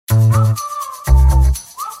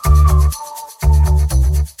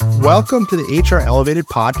Welcome to the HR Elevated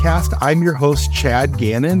podcast. I'm your host, Chad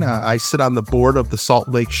Gannon. I sit on the board of the Salt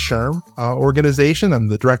Lake SHRM organization. I'm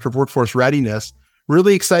the Director of Workforce Readiness.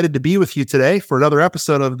 Really excited to be with you today for another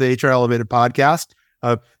episode of the HR Elevated podcast.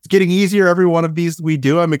 It's getting easier every one of these we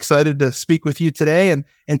do. I'm excited to speak with you today and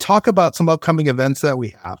talk about some upcoming events that we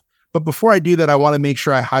have. But before I do that, I want to make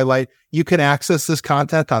sure I highlight you can access this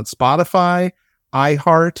content on Spotify,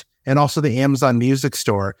 iHeart, and also the Amazon Music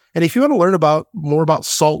Store. And if you want to learn more about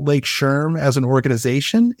Salt Lake SHRM as an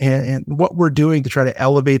organization and what we're doing to try to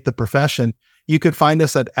elevate the profession, you could find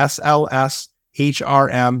us at slshrm.org.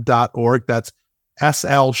 That's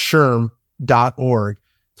slshrm.org.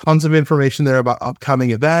 Tons of information there about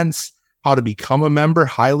upcoming events, how to become a member.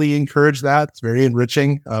 Highly encourage that. It's very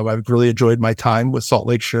enriching. I've really enjoyed my time with Salt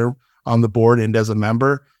Lake SHRM on the board and as a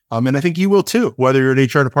member. And I think you will too, whether you're an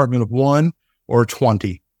HR department of 1 or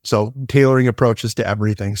 20. So tailoring approaches to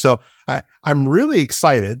everything. So I'm really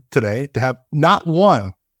excited today to have not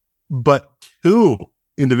one, but 2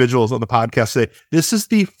 individuals on the podcast today. This is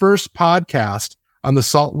the first podcast on the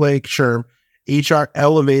Salt Lake SHRM HR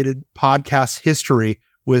Elevated podcast history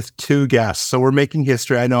with 2 guests. So we're making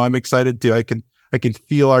history. I know I'm excited too. I can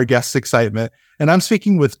feel our guests' excitement. And I'm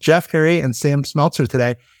speaking with Jeff Harry and Samm Smeltzer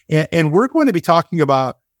today. And we're going to be talking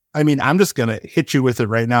about, I'm just going to hit you with it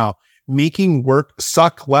right now. Making work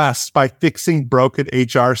suck less by fixing broken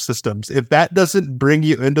HR systems. If that doesn't bring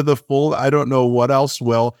you into the fold, I don't know what else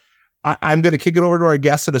will. I'm going to kick it over to our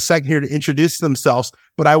guests in a second here to introduce themselves,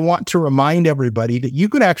 but I want to remind everybody that you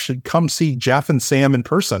can actually come see Jeff and Samm in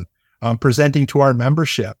person, presenting to our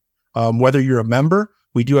membership. Whether you're a member,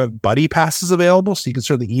 we do have buddy passes available, so you can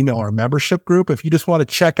certainly email our membership group if you just want to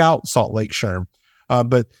check out Salt Lake SHRM.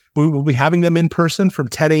 But we will be having them in person from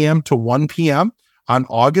 10 a.m. to 1 p.m. On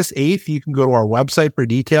August 8th, you can go to our website for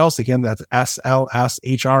details. Again, that's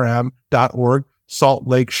slshrm.org,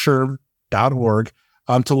 saltlakeshrm.org,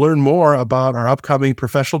 to learn more about our upcoming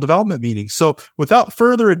professional development meetings. So without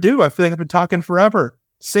further ado, I feel like I've been talking forever.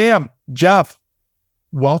 Samm, Jeff,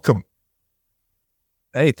 welcome.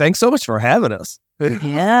 Hey, thanks so much for having us.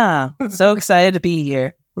 Yeah, so excited to be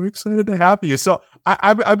here. We're excited to have you. So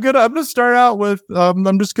I'm gonna start out with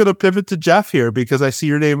I'm just gonna pivot to Jeff here because I see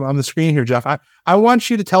your name on the screen here, Jeff. I want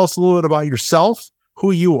you to tell us a little bit about yourself,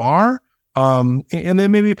 who you are, and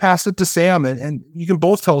then maybe pass it to Samm, and you can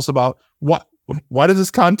both tell us about why does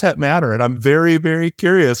this content matter. And I'm very, very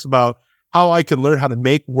curious about how I can learn how to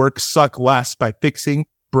make work suck less by fixing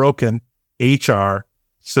broken HR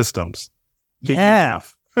systems. Yeah.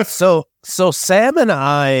 So Samm and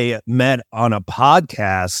I met on a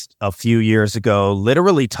podcast a few years ago,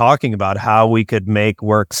 literally talking about how we could make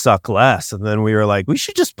work suck less. And then we were like, we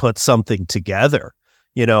should just put something together,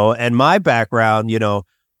 and my background,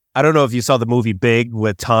 I don't know if you saw the movie Big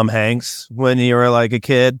with Tom Hanks when you were like a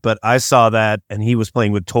kid, but I saw that and he was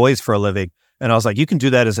playing with toys for a living. And I was like, you can do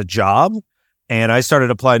that as a job. And I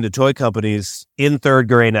started applying to toy companies in 3rd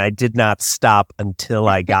grade, and I did not stop until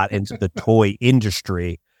I got into the toy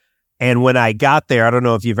industry. And when I got there, I don't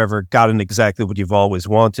know if you've ever gotten exactly what you've always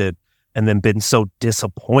wanted and then been so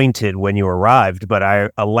disappointed when you arrived, but I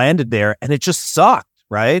landed there and it just sucked,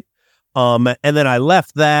 right? And then I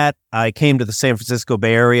left that. I came to the San Francisco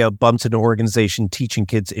Bay Area, bumped into an organization teaching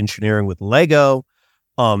kids engineering with Lego.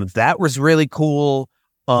 That was really cool.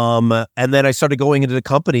 And then I started going into the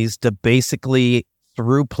companies to basically,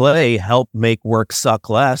 through play, help make work suck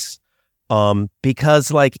less.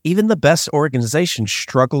 Because even the best organizations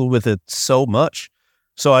struggle with it so much.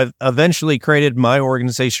 So I've eventually created my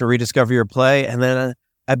organization, Rediscover Your Play. And then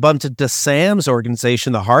I bumped into Samm's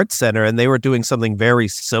organization, the Heart Center, and they were doing something very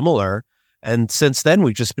similar. And since then,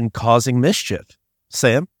 we've just been causing mischief.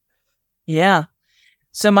 Samm? Yeah.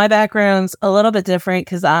 So my background's a little bit different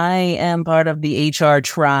because I am part of the HR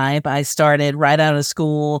tribe. I started right out of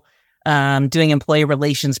school doing employee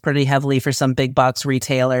relations pretty heavily for some big box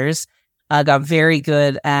retailers. I got very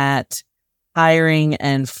good at hiring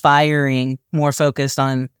and firing, more focused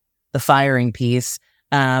on the firing piece,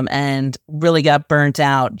 and really got burnt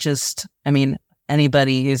out.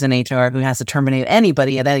 Anybody who's in HR who has to terminate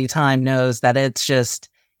anybody at any time knows that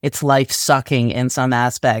it's life sucking in some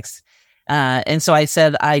aspects. And so I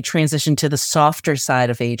said I transitioned to the softer side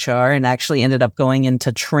of HR and actually ended up going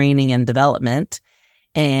into training and development.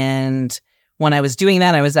 And when I was doing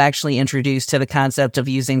that, I was actually introduced to the concept of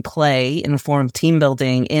using play in the form of team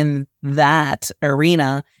building in that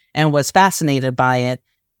arena and was fascinated by it.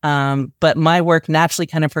 But my work naturally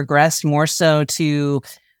kind of progressed more so to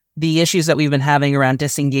the issues that we've been having around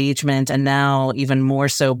disengagement and now even more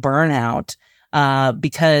so burnout,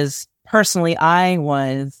 because personally, I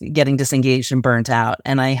was getting disengaged and burnt out,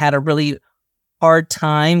 and I had a really hard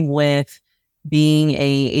time with being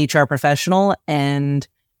a HR professional and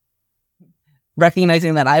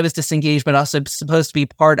recognizing that I was disengaged, but also supposed to be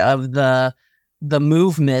part of the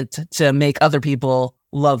movement to make other people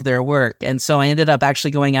love their work. And so I ended up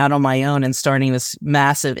actually going out on my own and starting this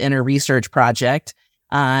massive inner research project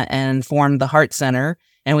and formed the Heart Center.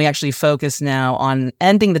 And we actually focus now on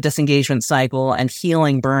ending the disengagement cycle and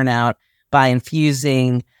healing burnout by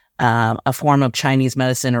infusing a form of Chinese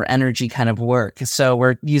medicine or energy kind of work. So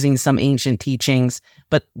we're using some ancient teachings,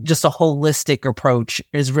 but just a holistic approach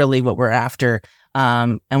is really what we're after.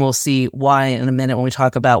 And we'll see why in a minute when we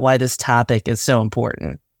talk about why this topic is so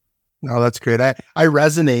important. No, that's great. I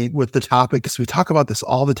resonate with the topic because we talk about this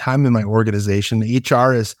all the time in my organization.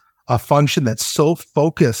 HR is a function that's so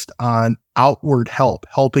focused on outward help,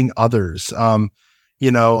 helping others, trying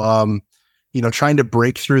to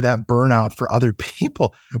break through that burnout for other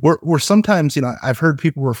people. We're sometimes, I've heard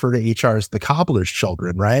people refer to HR as the cobbler's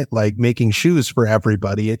children, right? Like making shoes for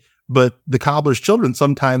everybody. But the cobbler's children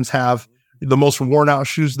sometimes have the most worn out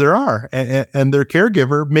shoes there are, and their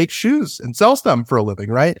caregiver makes shoes and sells them for a living,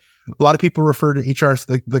 right? A lot of people refer to HR as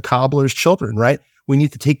the cobbler's children, right? We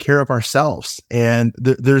need to take care of ourselves. And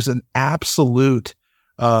there's an absolute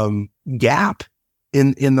gap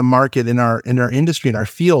in the market, in our industry, in our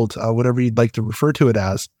field, whatever you'd like to refer to it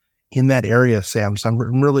as, in that area, Sam. So I'm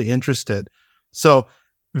really interested. So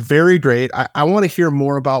very great. I want to hear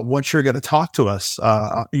more about what you're going to talk to us,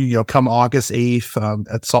 come August 8th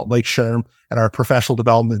at Salt Lake Sherm at our professional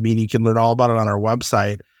development meeting. You can learn all about it on our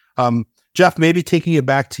website. Jeff, maybe taking it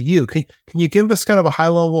back to you. Can you give us kind of a high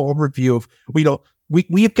level overview of,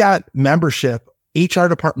 we've got membership, HR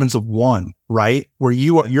departments of one, right? Where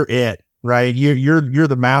you're it, right? You're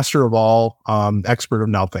the master of all, expert of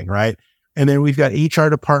nothing, right? And then we've got HR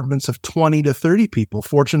departments of 20 to 30 people,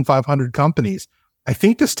 Fortune 500 companies. I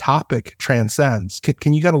think this topic transcends.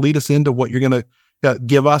 Can you kind of lead us into what you're going to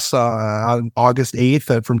give us on August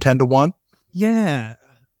 8th from 10 to 1? Yeah.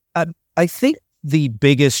 I think the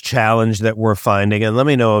biggest challenge that we're finding, and let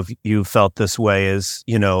me know if you felt this way, is,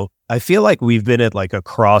 I feel like we've been at like a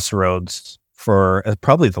crossroads for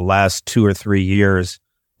probably the last 2 or 3 years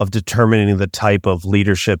of determining the type of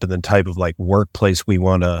leadership and the type of like workplace we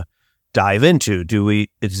want to dive into.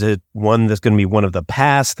 Is it one that's going to be one of the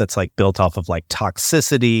past that's like built off of like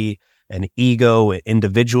toxicity and ego and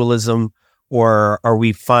individualism? Or are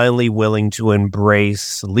we finally willing to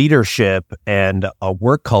embrace leadership and a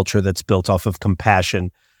work culture that's built off of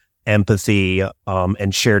compassion, empathy,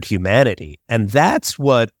 and shared humanity? And that's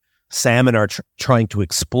what Samm and I are trying to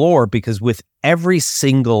explore, because with every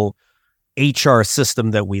single HR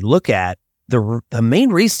system that we look at, the main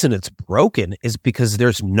reason it's broken is because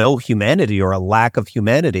there's no humanity or a lack of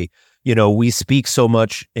humanity. We speak so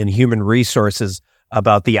much in human resources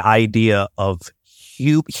about the idea of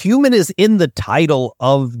human is in the title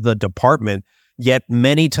of the department, yet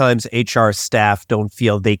many times HR staff don't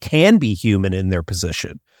feel they can be human in their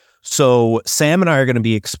position. So Samm and I are going to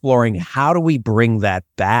be exploring, how do we bring that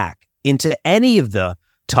back into any of the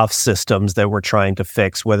tough systems that we're trying to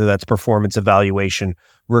fix, whether that's performance evaluation,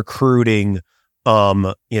 recruiting,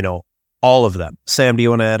 all of them. Samm, do you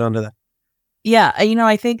want to add on to that? Yeah,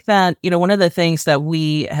 I think that, one of the things that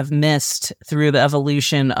we have missed through the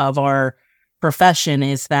evolution of our profession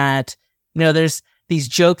is that, there's these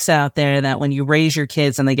jokes out there that when you raise your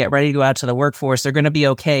kids and they get ready to go out to the workforce, they're going to be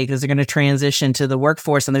okay because they're going to transition to the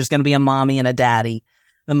workforce and there's going to be a mommy and a daddy.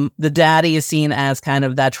 The daddy is seen as kind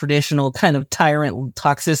of that traditional kind of tyrant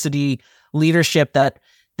toxicity leadership that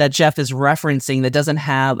Jeff is referencing, that doesn't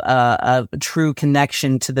have a true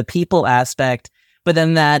connection to the people aspect. But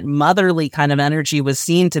then that motherly kind of energy was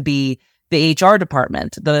seen to be the HR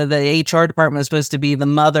department. The HR department was supposed to be the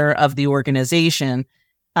mother of the organization.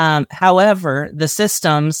 However, the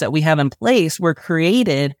systems that we have in place were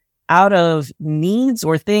created out of needs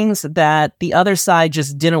or things that the other side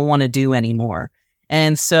just didn't want to do anymore.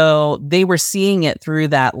 And so they were seeing it through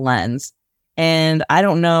that lens. And I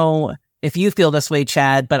don't know if you feel this way,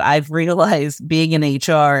 Chad, but I've realized being in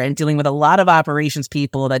HR and dealing with a lot of operations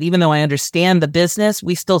people that even though I understand the business,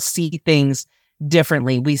 we still see things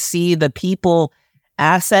differently. We see the people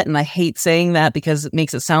asset, and I hate saying that because it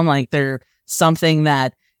makes it sound like they're something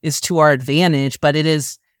that is to our advantage, but it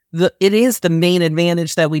is the main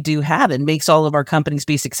advantage that we do have. It makes all of our companies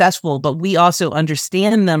be successful, but we also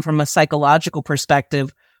understand them from a psychological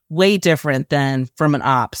perspective, way different than from an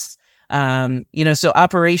ops. So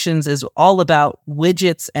operations is all about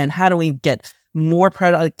widgets and how do we get more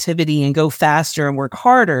productivity and go faster and work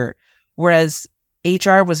harder. Whereas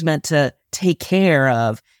HR was meant to take care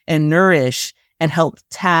of and nourish and help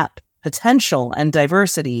tap potential and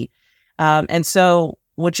diversity. And so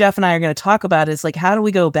what Jeff and I are going to talk about is like, how do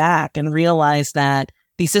we go back and realize that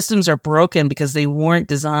these systems are broken because they weren't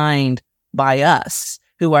designed by us,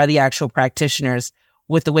 who are the actual practitioners,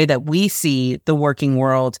 with the way that we see the working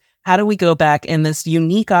world? How do we go back in this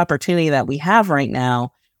unique opportunity that we have right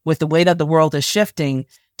now with the way that the world is shifting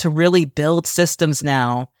to really build systems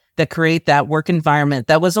now that create that work environment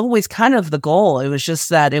that was always kind of the goal? It was just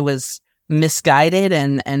that it was misguided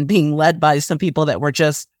and being led by some people that were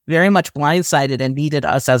just very much blindsided and needed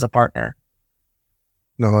us as a partner.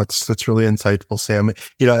 No, that's really insightful, Sam.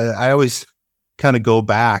 I always kind of go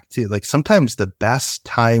back to, like, sometimes the best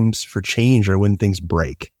times for change are when things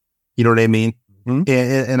break. You know what I mean? Mm-hmm.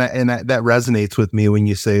 And that resonates with me when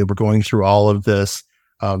you say we're going through all of this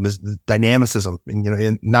dynamicism, and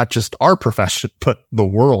in not just our profession, but the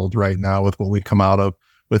world right now with what we've come out of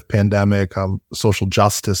with pandemic, social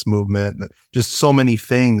justice movement, just so many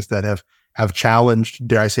things that have challenged,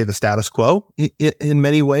 dare I say, the status quo in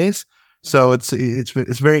many ways. So it's a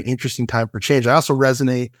very interesting time for change. I also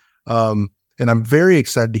resonate, and I'm very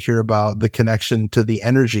excited to hear about the connection to the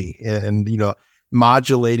energy and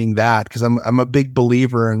modulating that, because I'm a big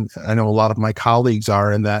believer, and I know a lot of my colleagues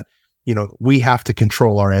are, in that we have to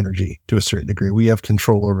control our energy to a certain degree. We have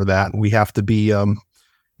control over that, and we have to be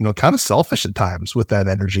kind of selfish at times with that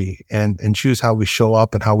energy and choose how we show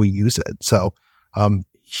up and how we use it. So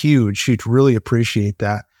huge, really appreciate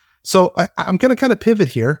that. So I'm going to kind of pivot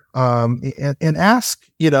here and ask,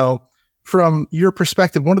 from your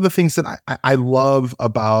perspective, one of the things that I love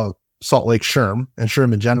about Salt Lake SHRM and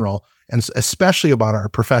SHRM in general, and especially about our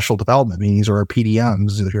professional development meetings, or our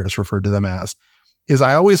PDMs, here it's referred to them as, is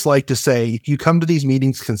I always like to say, if you come to these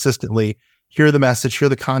meetings consistently, hear the message, hear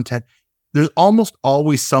the content, there's almost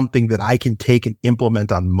always something that I can take and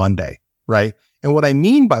implement on Monday, right? And what I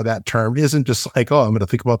mean by that term isn't just like, oh, I'm going to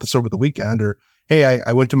think about this over the weekend, or, hey,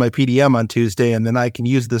 I went to my PDM on Tuesday and then I can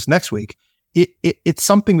use this next week. It's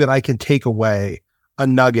something that I can take away, a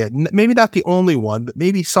nugget, maybe not the only one, but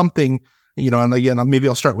maybe something, and again, maybe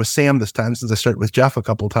I'll start with Sam this time, since I started with Jeff a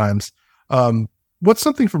couple of times. What's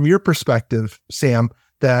something from your perspective, Sam,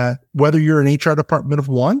 that whether you're an HR department of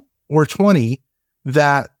 1 or 20,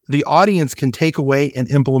 that the audience can take away and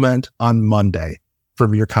implement on Monday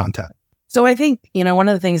from your content? So I think, one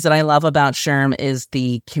of the things that I love about SHRM is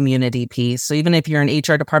the community piece. So even if you're an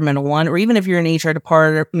HR department of 1, or even if you're an HR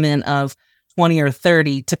department of 20 or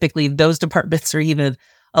 30, typically those departments are even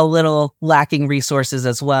a little lacking resources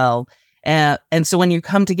as well. And so when you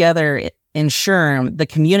come together in SHRM, the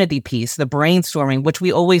community piece, the brainstorming, which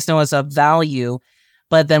we always know is of value,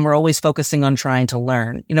 but then we're always focusing on trying to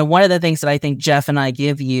learn. One of the things that I think Jeff and I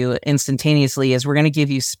give you instantaneously is we're going to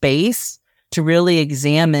give you space to really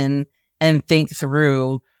examine and think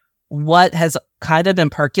through what has kind of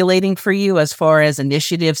been percolating for you as far as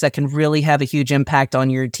initiatives that can really have a huge impact on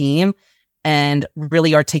your team, and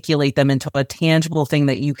really articulate them into a tangible thing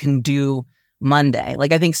that you can do Monday.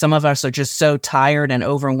 Like, I think some of us are just so tired and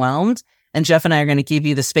overwhelmed, and Jeff and I are going to give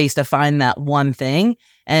you the space to find that one thing.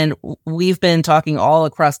 And we've been talking all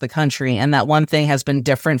across the country, and that one thing has been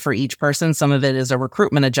different for each person. Some of it is a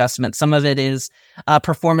recruitment adjustment. Some of it is a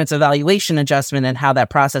performance evaluation adjustment and how that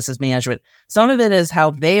process is managed. Some of it is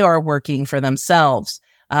how they are working for themselves.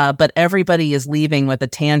 But everybody is leaving with a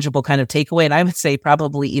tangible kind of takeaway, and I would say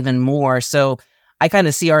probably even more. So I kind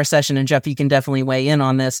of see our session, and Jeff, you can definitely weigh in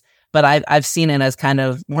on this, but I've seen it as kind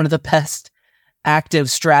of one of the best active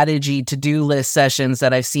strategy to-do list sessions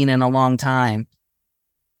that I've seen in a long time.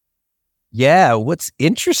 Yeah, what's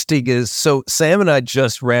interesting is, so Sam and I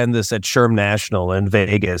just ran this at SHRM National in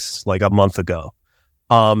Vegas like a month ago.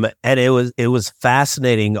 And it was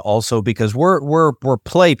fascinating also because we're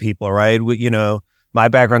play people, right? My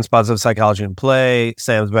background's positive psychology and play,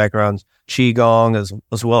 Sam's background's Qigong,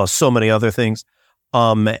 as well as so many other things.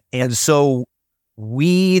 And so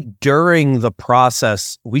during the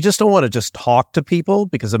process, we just don't want to just talk to people,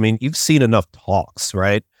 because you've seen enough talks,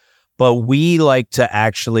 right? But we like to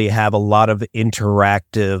actually have a lot of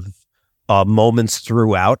interactive moments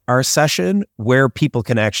throughout our session where people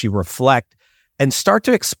can actually reflect and start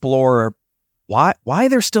to explore why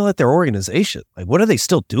they're still at their organization. Like, what are they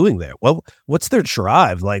still doing there? Well, what's their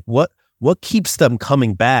drive? Like, what keeps them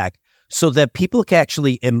coming back, so that people can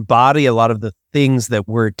actually embody a lot of the things that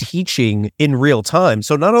we're teaching in real time.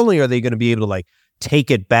 So not only are they going to be able to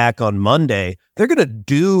take it back on Monday, they're going to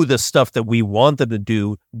do the stuff that we want them to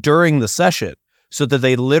do during the session, so that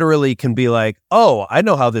they literally can be like, oh, I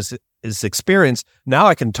know how this is experienced. Now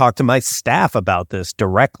I can talk to my staff about this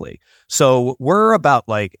directly. So we're about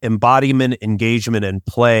embodiment, engagement, and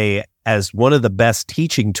play as one of the best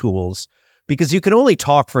teaching tools, because you can only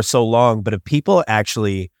talk for so long, but if people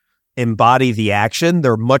actually embody the action,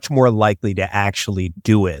 they're much more likely to actually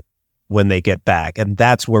do it when they get back. And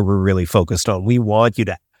that's where we're really focused on. We want you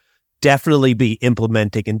to definitely be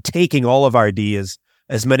implementing and taking all of our ideas,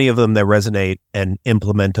 as many of them that resonate, and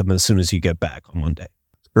implement them as soon as you get back on Monday.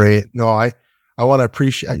 Great. No, I want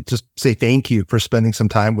to just say thank you for spending some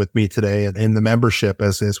time with me today and in the membership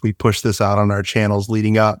as we push this out on our channels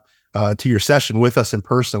leading up to your session with us in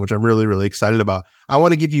person, which I'm really, really excited about. I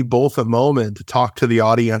want to give you both a moment to talk to the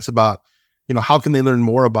audience about, how can they learn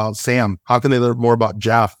more about Samm? How can they learn more about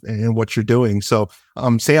Jeff and what you're doing? So,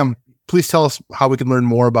 Samm, please tell us how we can learn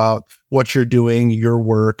more about what you're doing, your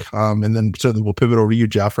work, and then certainly we'll pivot over to you,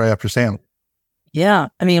 Jeff, right after Samm. Yeah.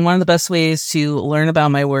 I mean, one of the best ways to learn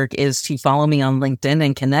about my work is to follow me on LinkedIn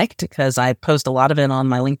and connect, because I post a lot of it on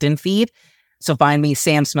my LinkedIn feed. So find me,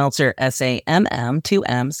 Samm Smeltzer, SAMM, 2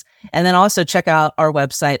 M's. And then also check out our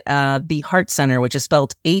website, the Heart Center, which is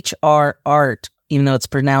spelled HR Art, even though it's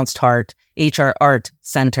pronounced heart,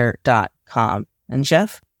 hrartcenter.com. And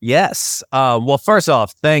Jeff? Yes. Well, first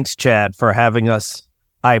off, thanks, Chad, for having us.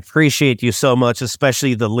 I appreciate you so much,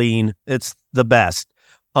 especially the lean. It's the best.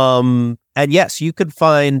 And yes, you could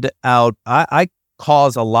find out, I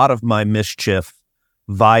cause a lot of my mischief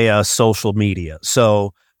via social media.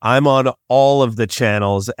 So I'm on all of the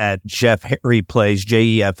channels at Jeff Harry Plays,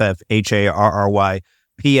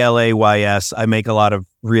 JeffHarryPlays. I make a lot of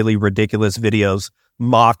really ridiculous videos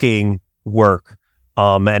mocking work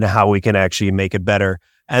and how we can actually make it better.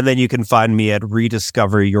 And then you can find me at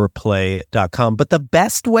rediscoveryourplay.com. But the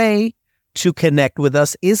best way to connect with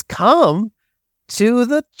us is come to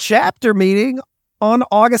the chapter meeting on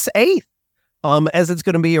August 8th, as it's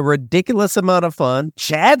going to be a ridiculous amount of fun.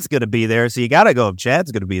 Chad's going to be there, so you got to go if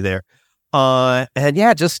Chad's going to be there. And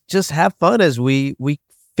yeah, just have fun as we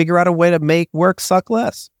figure out a way to make work suck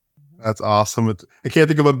less. That's awesome. I can't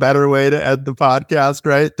think of a better way to end the podcast,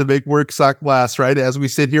 right? To make work suck less, right? As we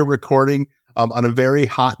sit here recording on a very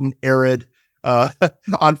hot and arid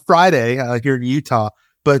on Friday here in Utah.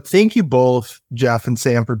 But thank you both, Jeff and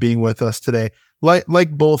Samm, for being with us today.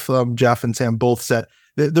 Like both Jeff and Samm both said,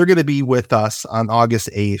 they're going to be with us on August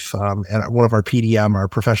 8th at one of our PDM, our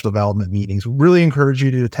professional development meetings. Really encourage you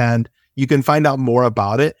to attend. You can find out more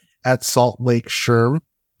about it at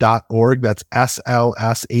saltlakeshrm.org. That's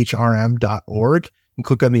SLSHRM.org. And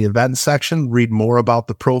click on the events section, read more about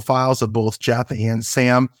the profiles of both Jeff and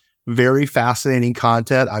Samm. Very fascinating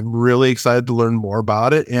content. I'm really excited to learn more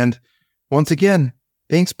about it. And once again,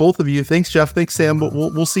 thanks, both of you. Thanks, Jeff. Thanks, Samm.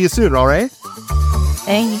 We'll see you soon. All right.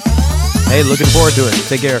 Hey. Hey, looking forward to it.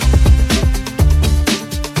 Take care.